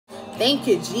Thank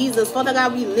you, Jesus. Father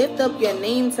God, we lift up your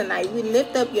name tonight. We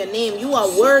lift up your name. You are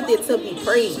worthy to be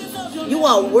praised. You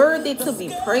are worthy to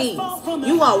be praised.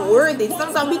 You are worthy.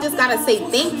 Sometimes we just got to say,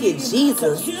 thank you,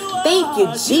 Jesus. Thank you,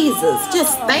 Jesus.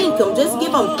 Just thank him. Just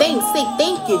give him thanks. Say,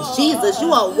 thank you, Jesus.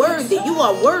 You are worthy. You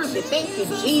are worthy. Thank you,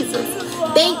 Jesus.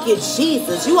 Thank you,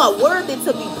 Jesus. You are worthy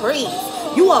to be praised.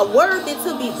 You are worthy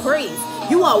to be praised.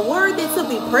 You are worthy to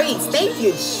be praised. Thank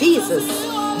you, Jesus.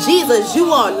 Jesus,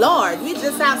 you are Lord.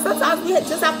 Sometimes we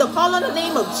just have to call on the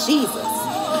name of Jesus.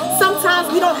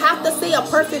 Sometimes we don't have to say a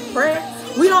perfect prayer.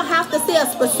 We don't have to say a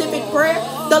specific prayer.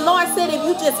 The Lord said, if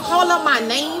you just call on my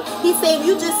name, he said, if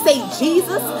you just say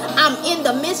Jesus, I'm in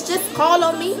the midst. Just call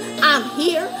on me. I'm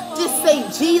here. Just say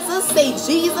Jesus, say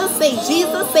Jesus, say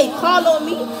Jesus, say call on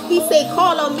me. He said,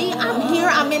 call on me. I'm here.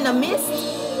 I'm in the midst.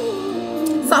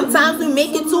 Sometimes we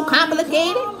make it too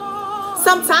complicated.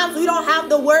 Sometimes we don't have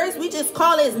the words. We just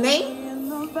call his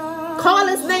name. Call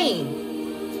his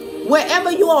name. Wherever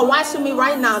you are watching me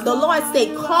right now, the Lord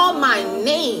said, call my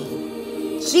name.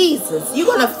 Jesus. You're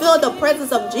going to feel the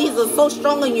presence of Jesus so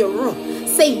strong in your room.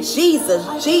 Say Jesus,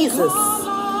 Jesus.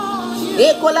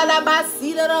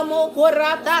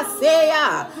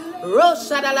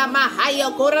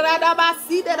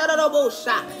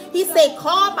 He said,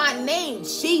 call my name,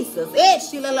 Jesus.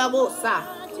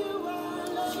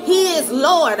 He is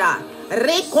Lord. Thank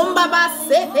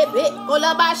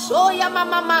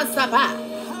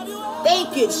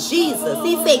you, Jesus.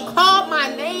 He said, call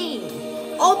my name.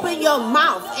 Open your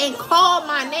mouth and call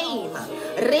my name.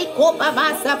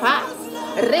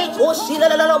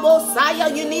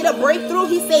 You need a breakthrough?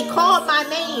 He said, call my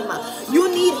name. You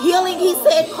need healing? He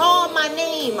said, call my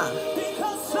name.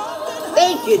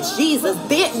 Thank you, Jesus.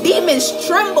 Demons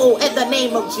tremble at the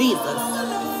name of Jesus.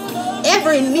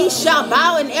 Every knee shall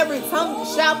bow and every tongue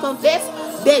shall confess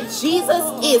that Jesus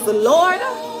is Lord.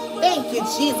 Thank you,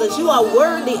 Jesus. You are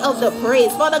worthy of the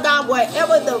praise. Father God,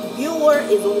 wherever the viewer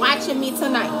is watching me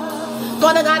tonight,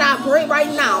 Father God, I pray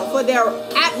right now for their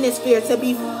atmosphere to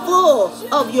be full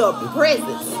of your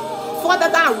presence.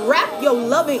 Father God, wrap your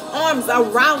loving arms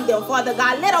around them. Father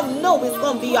God, let them know it's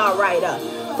going to be all right.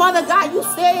 Father God, you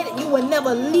said you would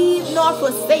never leave nor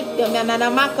forsake them.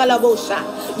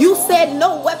 You said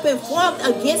no weapon formed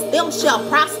against them shall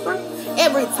prosper.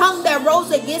 Every tongue that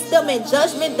rose against them in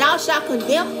judgment thou shalt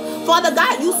condemn. Father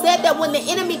God, you said that when the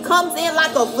enemy comes in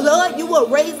like a flood, you will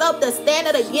raise up the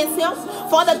standard against him.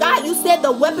 Father God, you said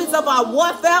the weapons of our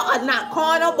warfare are not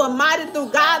carnal, but mighty through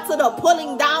God to the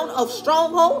pulling down of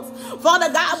strongholds. Father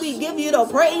God, we give you the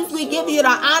praise, we give you the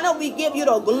honor, we give you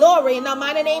the glory in the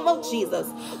mighty name of Jesus.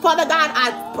 Father God,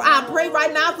 I pray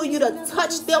right now for you to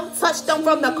touch them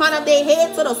from the crown of their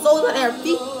head to the soles of their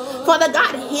feet. Father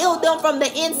God, heal them from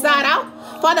the inside out.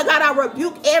 Father God, I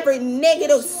rebuke every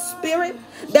negative spirit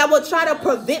that will try to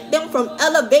prevent them from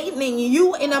elevating in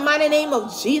you in the mighty name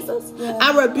of Jesus.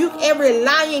 I rebuke every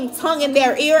lying tongue in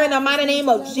their ear in the mighty name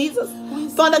of Jesus.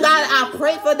 Father God, I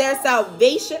pray for their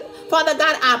salvation. Father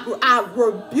God, I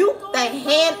rebuke the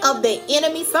hand of the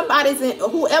enemy.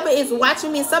 Whoever is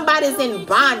watching me, somebody's in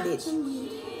bondage.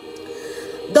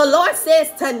 The Lord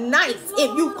says tonight,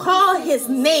 if you call his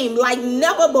name like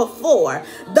never before,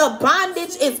 the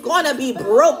bondage is going to be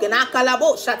broken. Father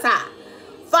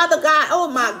God, oh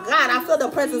my God, I feel the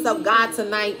presence of God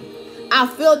tonight. I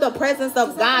feel the presence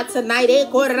of God tonight.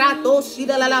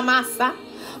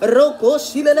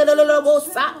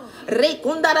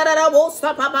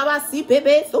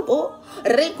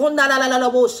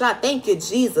 Thank you,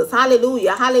 Jesus.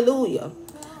 Hallelujah. Hallelujah.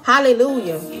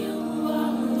 Hallelujah.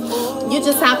 You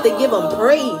just have to give him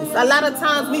praise. A lot of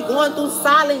times we're going through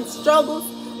silent struggles.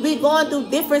 We're going through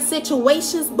different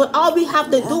situations, but all we have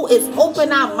to do is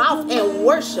open our mouth and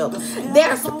worship.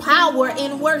 There's power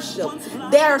in worship.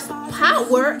 There's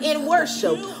power in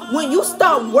worship. When you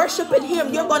start worshiping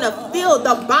him, you're going to feel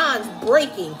the bonds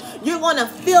breaking. You're going to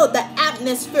feel the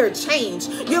atmosphere change.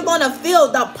 You're going to feel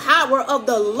the power of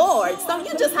the Lord. So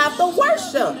you just have to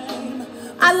worship.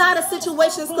 A lot of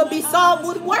situations could be solved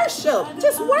with worship.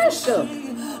 Just worship.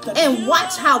 And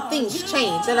watch how things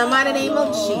change in the mighty name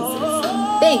of Jesus.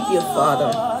 Thank you,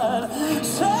 Father.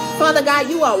 Father God,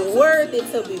 you are worthy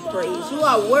to be praised. You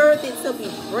are worthy to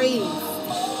be praised.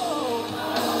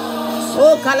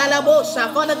 Oh,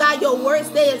 Kalalabosha. Father God, your word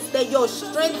says that your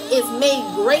strength is made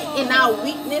great in our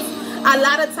weakness. A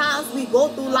lot of times we go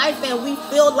through life and we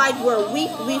feel like we're weak.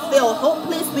 We feel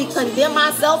hopeless. We condemn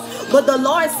ourselves. But the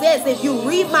Lord says, if you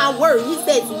read my word, he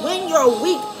says, when you're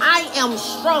weak, I am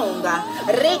strong.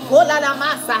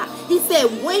 He said,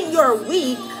 when you're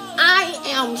weak, I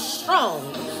am strong.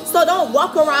 So don't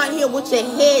walk around here with your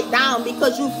head down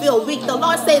because you feel weak. The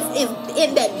Lord says it's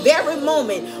in that very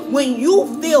moment when you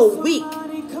feel weak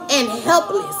and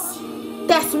helpless,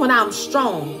 that's when I'm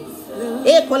strong.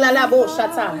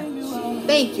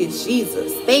 Thank you,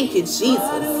 Jesus. Thank you, Jesus.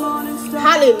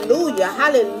 Hallelujah.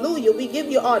 Hallelujah. We give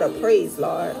you all the praise,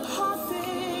 Lord.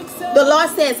 The Lord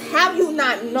says, have you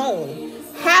not known?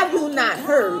 Have you not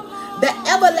heard? The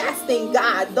everlasting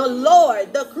God, the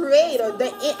Lord, the creator of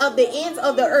the ends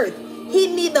of the earth, he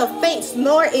neither faints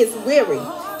nor is weary.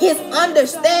 His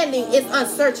understanding is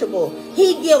unsearchable.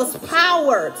 He gives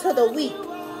power to the weak,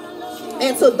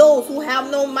 and to those who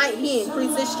have no might he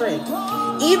increases strength.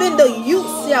 Even the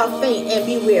youth shall faint and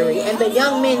be weary, and the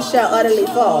young men shall utterly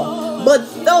fall. But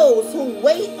those who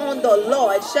wait on the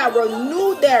Lord shall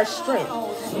renew their strength.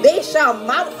 They shall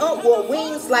mount up with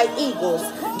wings like eagles.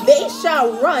 They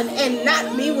shall run and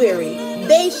not be weary.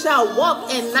 They shall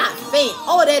walk and not faint.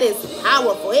 Oh, that is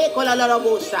powerful.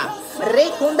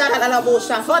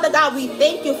 Father God, we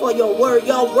thank you for your word.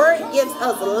 Your word gives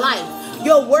us life.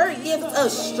 Your word gives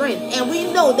us strength, and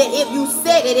we know that if you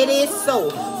said it, it is so.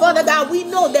 Father God, we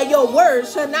know that your word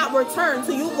shall not return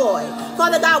to you void.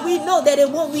 Father God, we know that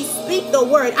when we speak the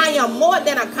word, I am more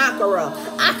than a conqueror.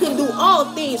 I can do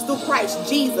all things through Christ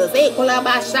Jesus.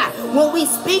 When we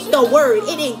speak the word,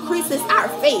 it increases our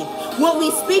faith. When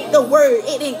we speak the word,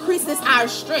 it increases our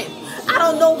strength. I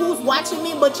don't know who's watching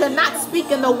me, but you're not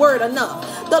speaking the word enough.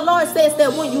 The Lord says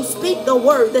that when you speak the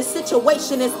word, the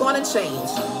situation is going to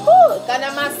change. I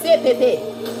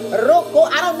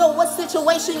don't know what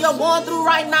situation you're going through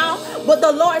right now, but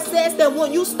the Lord says that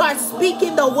when you start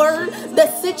speaking the word, the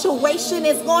situation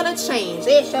is going to change.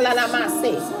 It's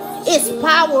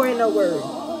power in the word.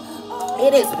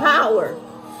 It is power.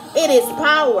 It is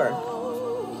power.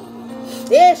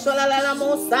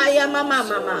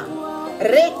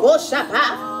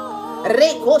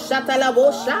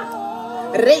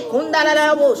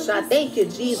 Thank you,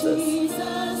 Jesus.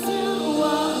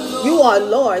 You are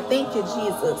Lord. Thank you,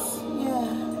 Jesus.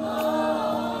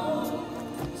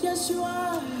 Yes, you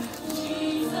are.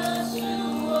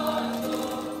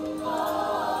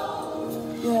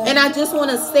 And I just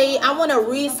want to say, I want to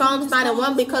read Psalms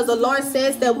 91 because the Lord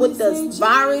says that with this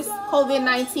virus,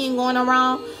 COVID-19 going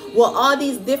around, with all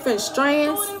these different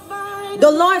strands, the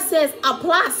Lord says,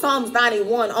 apply Psalms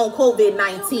 91 on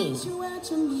COVID-19.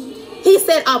 He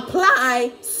said,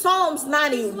 apply Psalms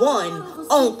 91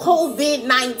 on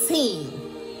COVID-19.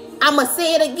 I'm going to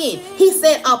say it again. He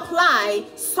said, apply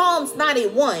Psalms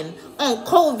 91 on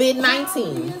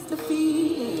COVID-19.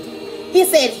 He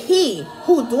said, he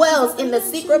who dwells in the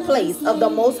secret place of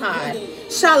the Most High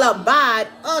shall abide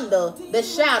under the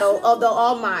shadow of the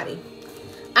Almighty.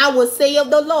 I will say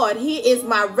of the Lord, he is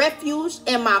my refuge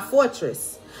and my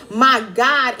fortress. My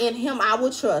God, in him I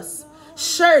will trust.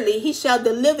 Surely he shall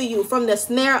deliver you from the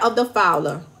snare of the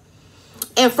fowler,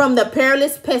 and from the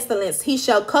perilous pestilence he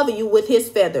shall cover you with his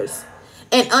feathers,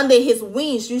 and under his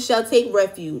wings you shall take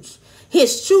refuge.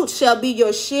 His truth shall be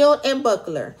your shield and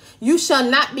buckler. You shall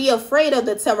not be afraid of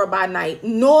the terror by night,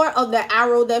 nor of the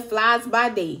arrow that flies by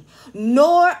day,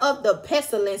 nor of the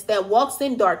pestilence that walks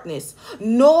in darkness,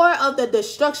 nor of the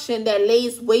destruction that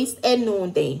lays waste at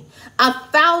noonday.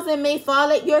 1,000 may fall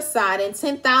at your side and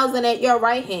 10,000 at your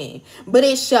right hand, but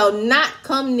it shall not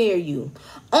come near you.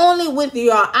 Only with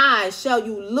your eyes shall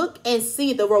you look and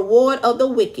see the reward of the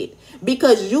wicked,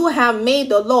 because you have made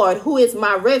the Lord, who is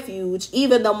my refuge,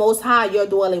 even the Most High, your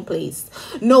dwelling place.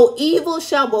 No evil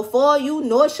shall befall you,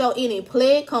 nor shall any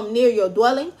plague come near your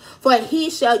dwelling, for he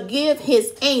shall give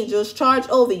his angels charge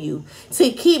over you, to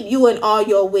keep you in all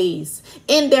your ways.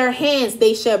 In their hands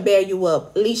they shall bear you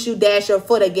up, lest you dash your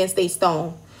foot against a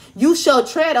stone. You shall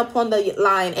tread upon the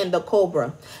lion and the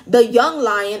cobra, the young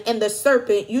lion and the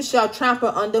serpent you shall trample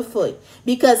underfoot,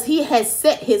 because he has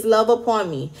set his love upon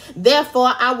me.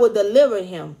 Therefore I will deliver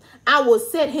him. I will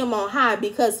set him on high,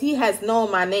 because he has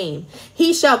known my name.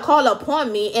 He shall call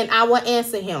upon me, and I will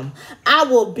answer him. I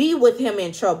will be with him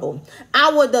in trouble.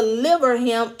 I will deliver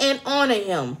him and honor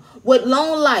him. With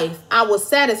long life I will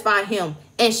satisfy him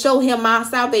and show him my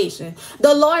salvation.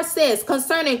 The Lord says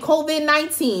concerning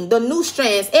COVID-19, the new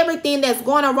strands, everything that's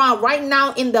going around right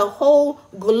now in the whole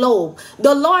globe,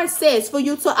 the Lord says for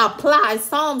you to apply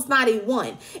Psalms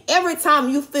 91. Every time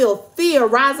you feel fear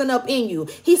rising up in you,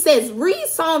 he says, read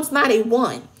Psalms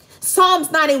 91.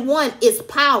 Psalms 91 is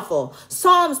powerful.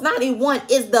 Psalms 91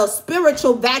 is the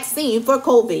spiritual vaccine for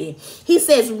COVID. He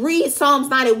says, read Psalms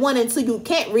 91 until you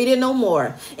can't read it no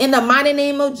more. In the mighty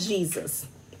name of Jesus.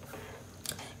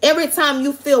 Every time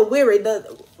you feel weary,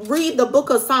 read the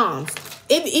book of Psalms.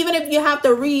 Even if you have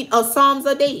to read a Psalms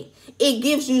a day, it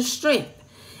gives you strength.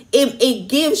 It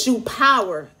gives you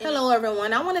power. Hello,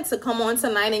 everyone. I wanted to come on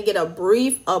tonight and get a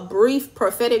brief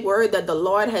prophetic word that the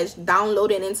Lord has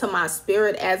downloaded into my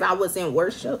spirit as I was in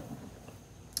worship.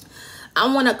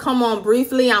 I want to come on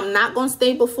briefly. I'm not going to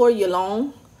stay before you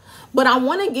long, but I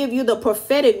want to give you the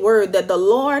prophetic word that the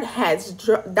Lord has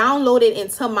downloaded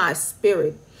into my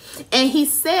spirit. And he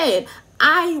said,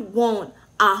 I want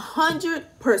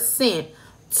 100%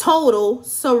 total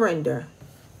surrender.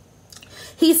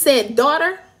 He said,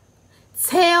 daughter,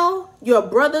 tell your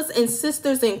brothers and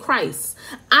sisters in Christ,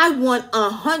 I want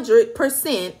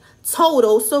 100%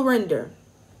 total surrender.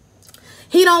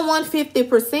 He don't want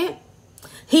 50%.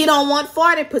 He don't want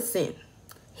 40%.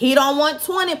 He don't want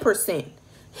 20%.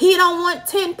 He don't want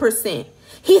 10%.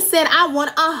 He said, I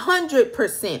want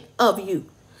 100% of you.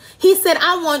 He said,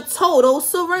 I want total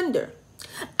surrender.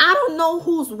 I don't know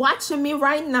who's watching me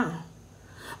right now,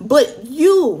 but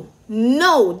you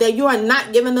know that you are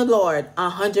not giving the Lord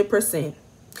 100%.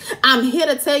 I'm here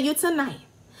to tell you tonight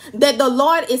that the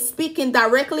Lord is speaking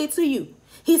directly to you.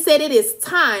 He said it is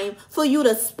time for you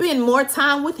to spend more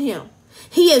time with him.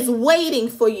 He is waiting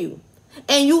for you,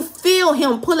 and you feel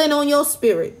him pulling on your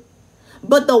spirit.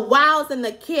 But the wiles and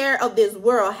the care of this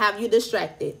world have you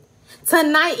distracted.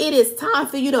 Tonight, it is time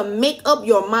for you to make up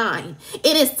your mind.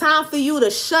 It is time for you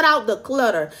to shut out the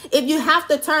clutter. If you have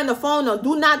to turn the phone on,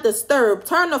 do not disturb.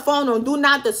 Turn the phone on, do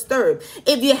not disturb.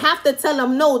 If you have to tell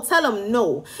them no, tell them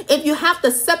no. If you have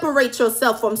to separate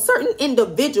yourself from certain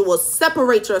individuals,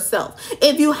 separate yourself.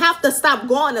 If you have to stop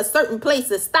going to certain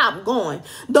places, stop going.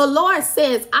 The Lord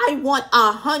says, I want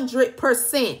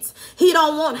 100%. He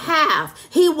don't want half.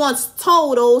 He wants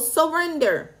total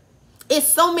surrender. It's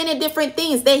so many different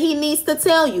things that he needs to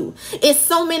tell you. It's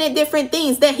so many different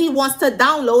things that he wants to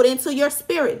download into your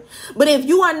spirit. But if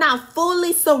you are not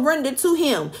fully surrendered to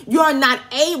him, you are not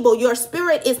able, your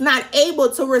spirit is not able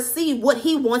to receive what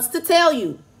he wants to tell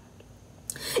you.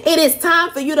 It is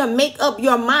time for you to make up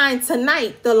your mind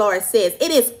tonight, the Lord says.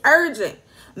 It is urgent.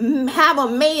 Have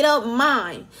a made up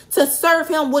mind to serve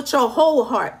him with your whole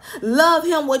heart. Love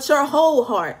him with your whole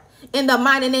heart in the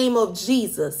mighty name of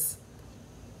Jesus.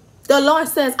 The Lord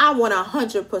says, I want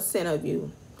 100% of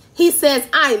you. He says,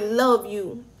 I love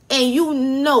you. And you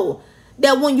know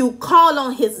that when you call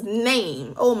on his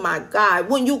name, oh my God,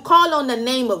 when you call on the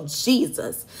name of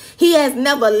Jesus, he has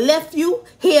never left you.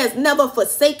 He has never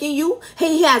forsaken you.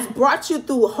 He has brought you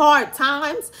through hard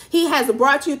times. He has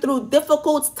brought you through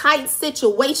difficult, tight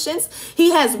situations.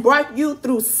 He has brought you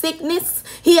through sickness.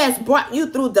 He has brought you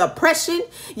through depression.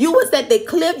 You was at the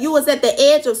cliff. You was at the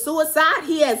edge of suicide.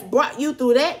 He has brought you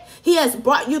through that. He has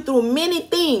brought you through many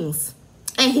things.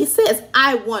 And he says,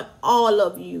 I want all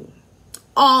of you.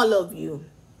 All of you.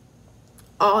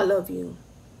 All of you.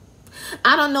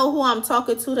 I don't know who I'm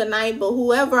talking to tonight, but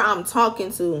whoever I'm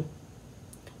talking to,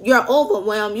 you're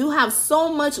overwhelmed. You have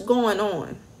so much going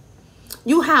on.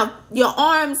 You have, your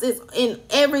arms is in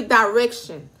every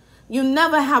direction. You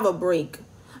never have a break.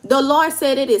 The Lord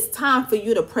said it is time for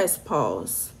you to press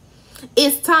pause.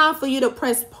 It's time for you to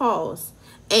press pause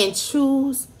and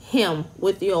choose him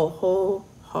with your whole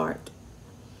heart.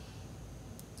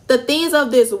 The things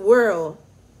of this world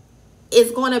is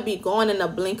going to be gone in the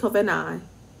blink of an eye.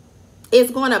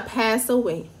 It's going to pass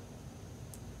away.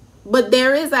 But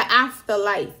there is an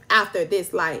afterlife after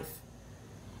this life.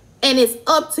 And it's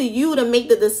up to you to make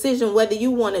the decision whether you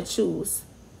want to choose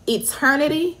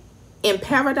eternity in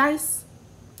paradise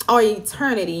or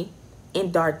eternity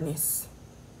in darkness.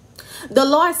 The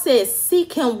Lord says,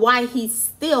 seek him while he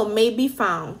still may be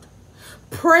found.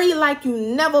 Pray like you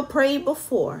never prayed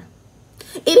before.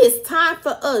 It is time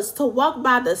for us to walk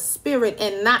by the Spirit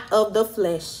and not of the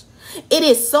flesh. It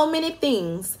is so many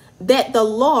things that the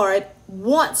Lord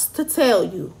wants to tell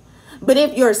you. But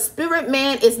if your spirit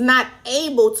man is not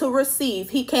able to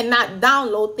receive, he cannot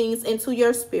download things into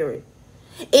your spirit.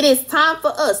 It is time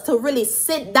for us to really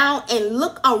sit down and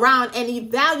look around and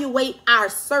evaluate our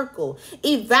circle.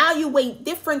 Evaluate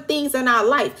different things in our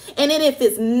life. And then if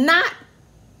it's not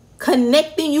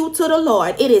connecting you to the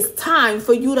Lord, it is time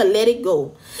for you to let it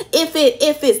go. If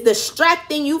it's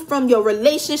distracting you from your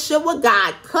relationship with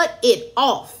God, cut it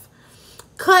off.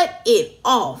 Cut it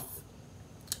off.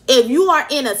 If you are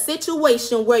in a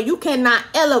situation where you cannot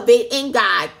elevate in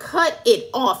God, cut it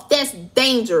off. That's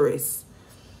dangerous.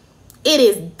 It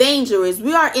is dangerous.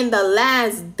 We are in the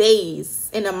last days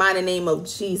in the mighty name of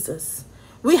Jesus.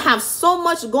 We have so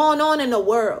much going on in the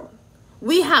world.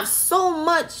 We have so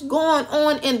much going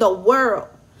on in the world.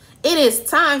 It is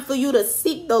time for you to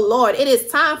seek the Lord. It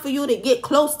is time for you to get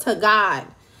close to God.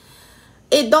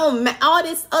 It don't matter. All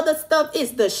this other stuff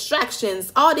is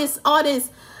distractions. All this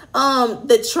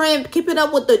the trend, keeping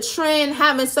up with the trend,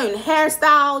 having certain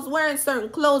hairstyles, wearing certain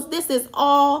clothes. This is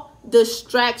all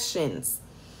distractions.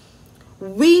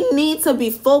 We need to be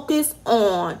focused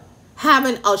on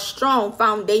having a strong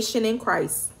foundation in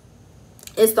Christ.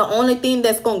 It's the only thing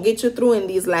that's going to get you through in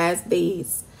these last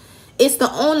days. It's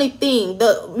the only thing.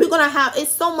 We're going to have,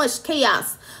 it's so much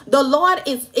chaos. The Lord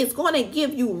is going to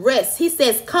give you rest. He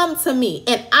says, come to me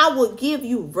and I will give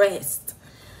you rest.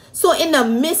 So in the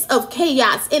midst of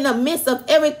chaos, in the midst of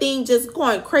everything just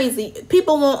going crazy,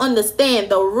 people won't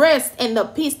understand the rest and the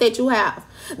peace that you have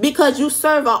because you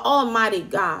serve an almighty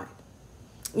God.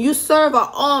 You serve an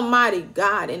almighty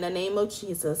God in the name of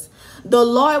Jesus. The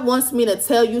Lord wants me to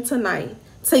tell you tonight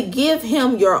to give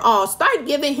him your all. Start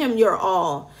giving him your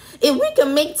all. If we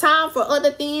can make time for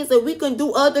other things, if we can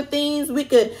do other things, we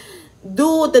could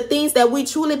do the things that we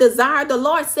truly desire. The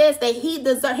Lord says that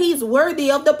he's worthy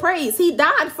of the praise. He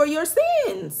died for your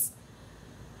sins.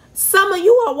 Some of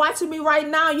you are watching me right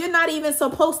now. You're not even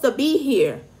supposed to be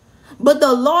here. But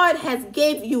the Lord has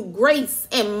gave you grace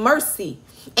and mercy.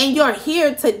 And you're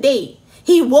here today.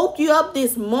 He woke you up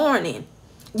this morning.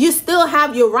 You still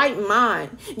have your right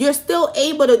mind. You're still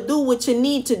able to do what you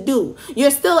need to do.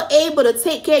 You're still able to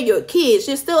take care of your kids.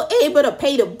 You're still able to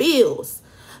pay the bills.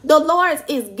 The Lord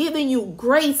is giving you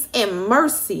grace and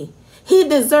mercy. He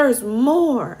deserves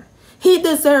more. He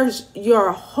deserves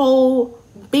your whole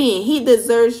being. He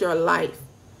deserves your life.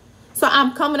 So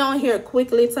I'm coming on here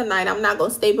quickly tonight. I'm not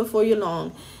going to stay before you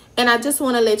long. And I just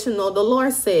want to let you know the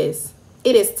Lord says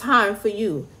it is time for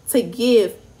you to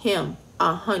give him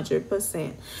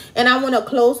 100%. And I want to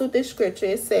close with this scripture.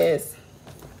 It says,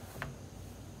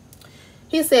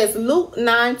 he says, Luke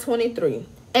 9:23.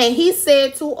 And he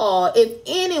said to all, if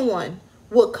anyone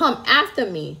would come after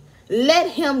me,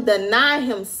 let him deny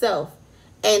himself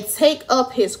and take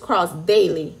up his cross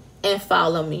daily and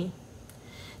follow me.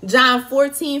 John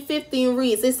 14:15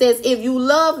 reads, it says, if you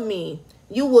love me,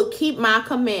 you will keep my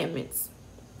commandments.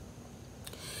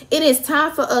 It is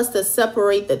time for us to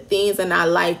separate the things in our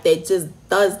life that just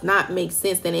does not make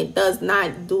sense and it does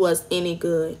not do us any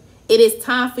good. It is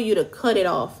time for you to cut it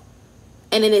off.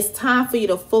 And it is time for you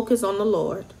to focus on the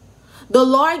Lord. The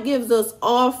Lord gives us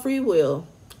all free will.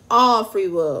 All free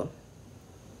will.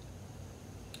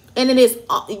 And it is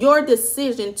your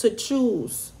decision to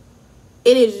choose.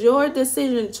 It is your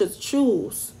decision to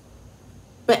choose.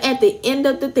 But at the end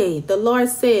of the day, the Lord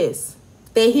says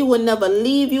that he will never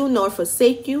leave you nor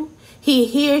forsake you. He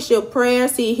hears your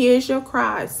prayers. He hears your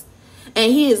cries.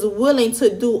 And he is willing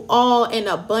to do all in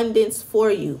abundance for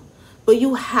you. But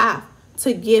you have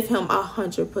to give him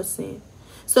 100%.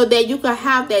 So that you can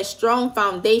have that strong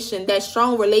foundation, that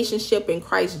strong relationship in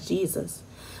Christ Jesus.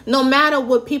 No matter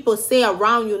what people say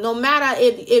around you, no matter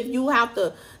if you have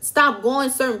to stop going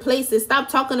certain places, stop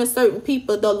talking to certain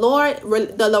people,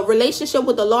 the relationship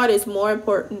with the Lord is more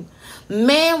important.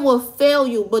 Man will fail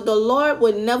you, but the Lord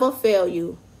will never fail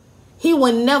you. He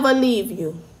will never leave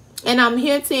you. And I'm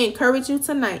here to encourage you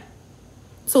tonight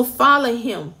to follow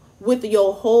him with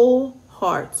your whole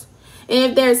heart.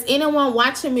 And if there's anyone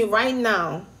watching me right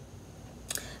now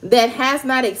that has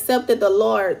not accepted the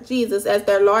Lord Jesus as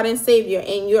their Lord and Savior,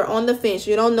 and you're on the fence,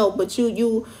 you don't know, but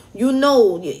you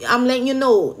know, I'm letting you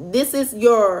know, this is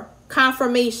your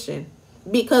confirmation,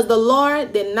 because the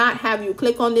Lord did not have you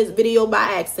click on this video by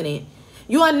accident.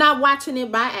 You are not watching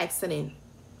it by accident.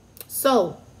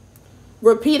 So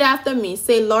repeat after me.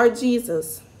 Say, Lord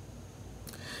Jesus,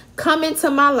 come into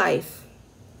my life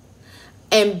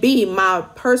and be my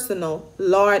personal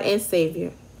Lord and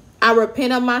Savior. I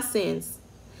repent of my sins,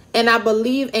 and I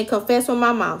believe and confess with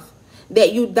my mouth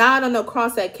that you died on the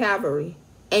cross at Calvary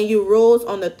and you rose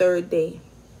on the third day.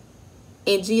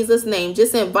 In Jesus' name,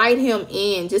 just invite him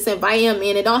in. Just invite him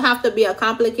in. It don't have to be a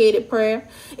complicated prayer.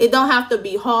 It don't have to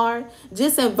be hard.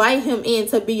 Just invite him in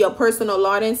to be your personal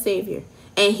Lord and Savior,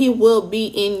 and he will be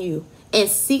in you. And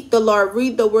seek the Lord.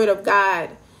 Read the word of God.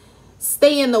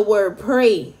 Stay in the word.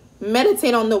 Pray.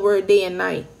 Meditate on the word day and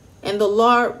night. And the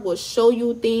Lord will show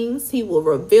you things. He will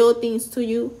reveal things to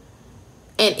you.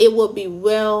 And it will be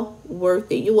well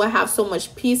worth it. You will have so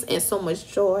much peace and so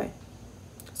much joy.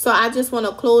 So I just want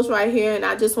to close right here. And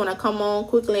I just want to come on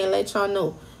quickly and let y'all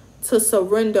know to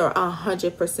surrender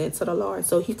 100% to the Lord,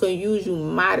 so he can use you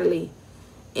mightily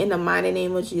in the mighty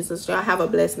name of Jesus. Y'all have a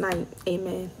blessed night.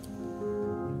 Amen.